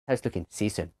it's looking. See you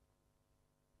soon.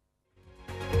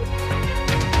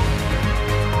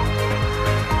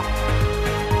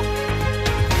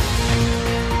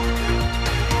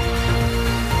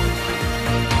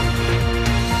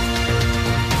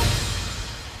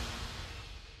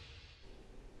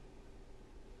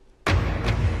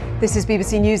 This is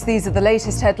BBC News. These are the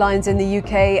latest headlines in the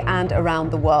UK and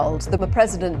around the world. The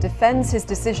president defends his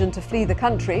decision to flee the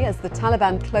country as the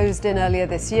Taliban closed in earlier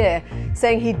this year,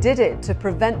 saying he did it to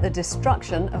prevent the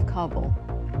destruction of Kabul.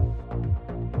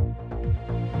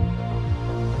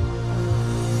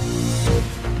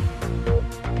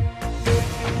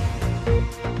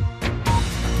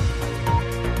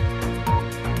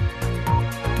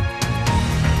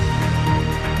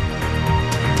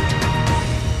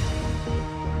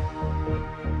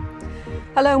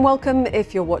 Hello and welcome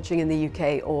if you're watching in the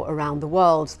UK or around the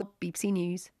world. BBC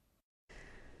News.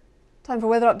 Time for a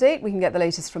weather update. We can get the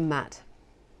latest from Matt.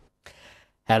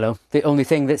 Hello. The only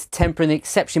thing that's tempering the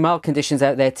exceptionally mild conditions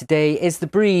out there today is the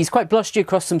breeze. Quite blustery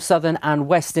across some southern and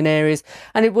western areas.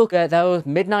 And it will go, though,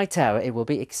 midnight hour, it will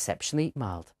be exceptionally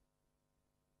mild.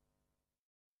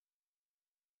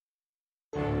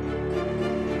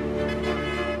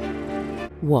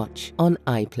 Watch on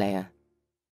iPlayer.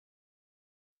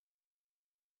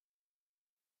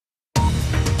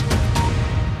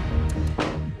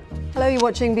 Hello, you're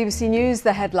watching BBC News.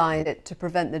 The headline: to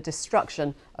prevent the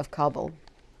destruction of Kabul.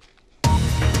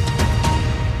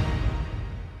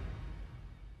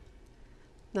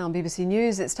 Now on BBC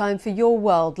News, it's time for Your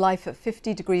World, Life at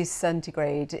 50 degrees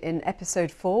centigrade. In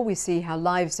episode 4, we see how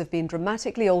lives have been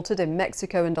dramatically altered in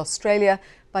Mexico and Australia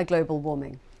by global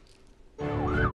warming.